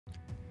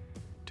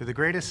To the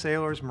greatest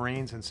sailors,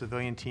 Marines, and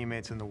civilian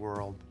teammates in the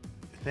world,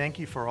 thank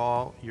you for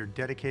all your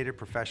dedicated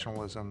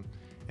professionalism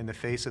in the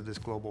face of this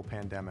global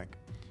pandemic.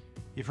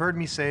 You've heard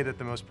me say that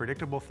the most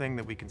predictable thing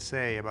that we can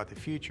say about the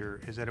future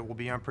is that it will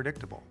be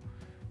unpredictable.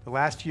 The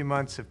last few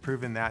months have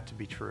proven that to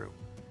be true.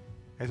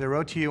 As I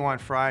wrote to you on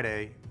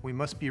Friday, we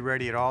must be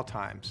ready at all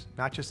times,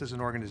 not just as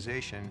an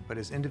organization, but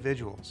as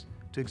individuals,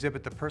 to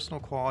exhibit the personal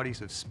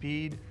qualities of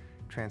speed,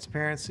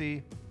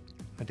 transparency,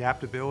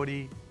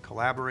 adaptability,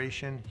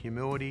 collaboration,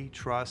 humility,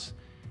 trust,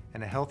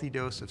 and a healthy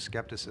dose of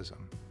skepticism.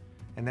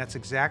 And that's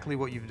exactly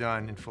what you've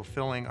done in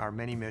fulfilling our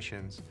many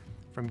missions,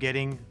 from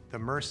getting the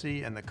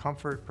mercy and the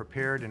comfort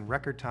prepared in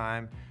record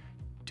time,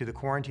 to the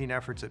quarantine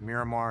efforts at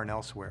Miramar and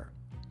elsewhere,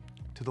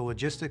 to the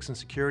logistics and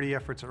security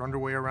efforts that are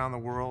underway around the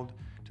world,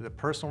 to the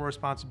personal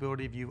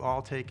responsibility you've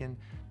all taken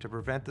to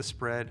prevent the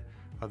spread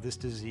of this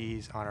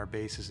disease on our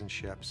bases and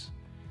ships.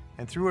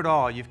 And through it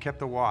all, you've kept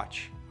the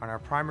watch on our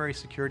primary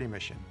security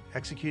mission,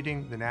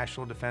 executing the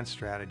national defense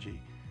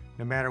strategy,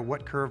 no matter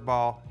what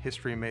curveball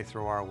history may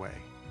throw our way.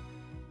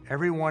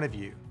 Every one of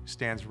you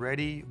stands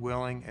ready,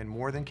 willing, and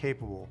more than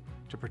capable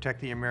to protect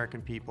the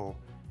American people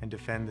and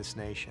defend this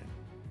nation.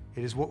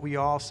 It is what we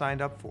all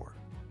signed up for,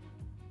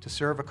 to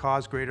serve a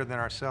cause greater than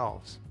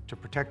ourselves, to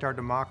protect our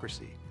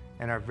democracy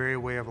and our very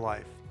way of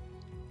life.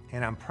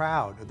 And I'm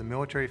proud of the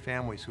military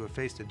families who have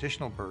faced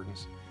additional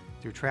burdens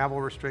through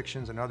travel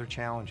restrictions and other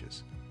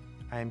challenges.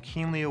 I am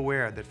keenly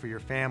aware that for your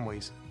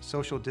families,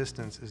 social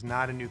distance is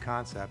not a new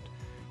concept,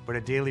 but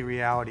a daily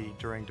reality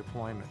during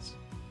deployments.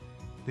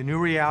 The new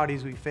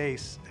realities we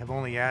face have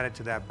only added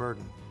to that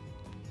burden.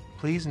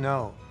 Please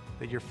know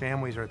that your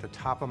families are at the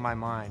top of my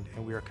mind,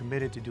 and we are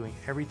committed to doing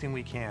everything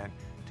we can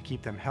to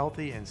keep them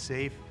healthy and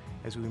safe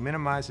as we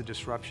minimize the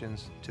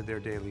disruptions to their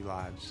daily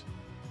lives.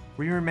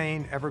 We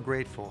remain ever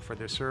grateful for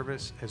their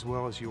service as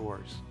well as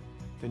yours.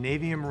 The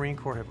Navy and Marine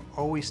Corps have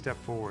always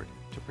stepped forward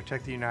to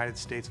protect the United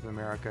States of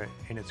America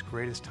in its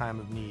greatest time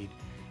of need,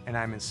 and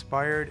I'm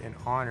inspired and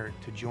honored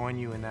to join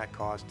you in that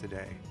cause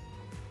today.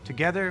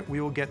 Together,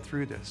 we will get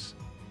through this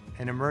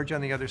and emerge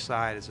on the other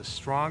side as a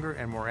stronger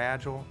and more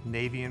agile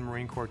Navy and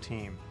Marine Corps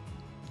team,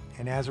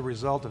 and as a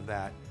result of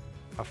that,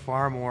 a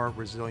far more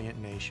resilient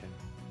nation.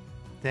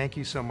 Thank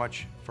you so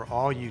much for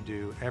all you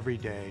do every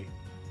day.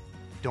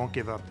 Don't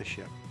give up the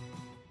ship.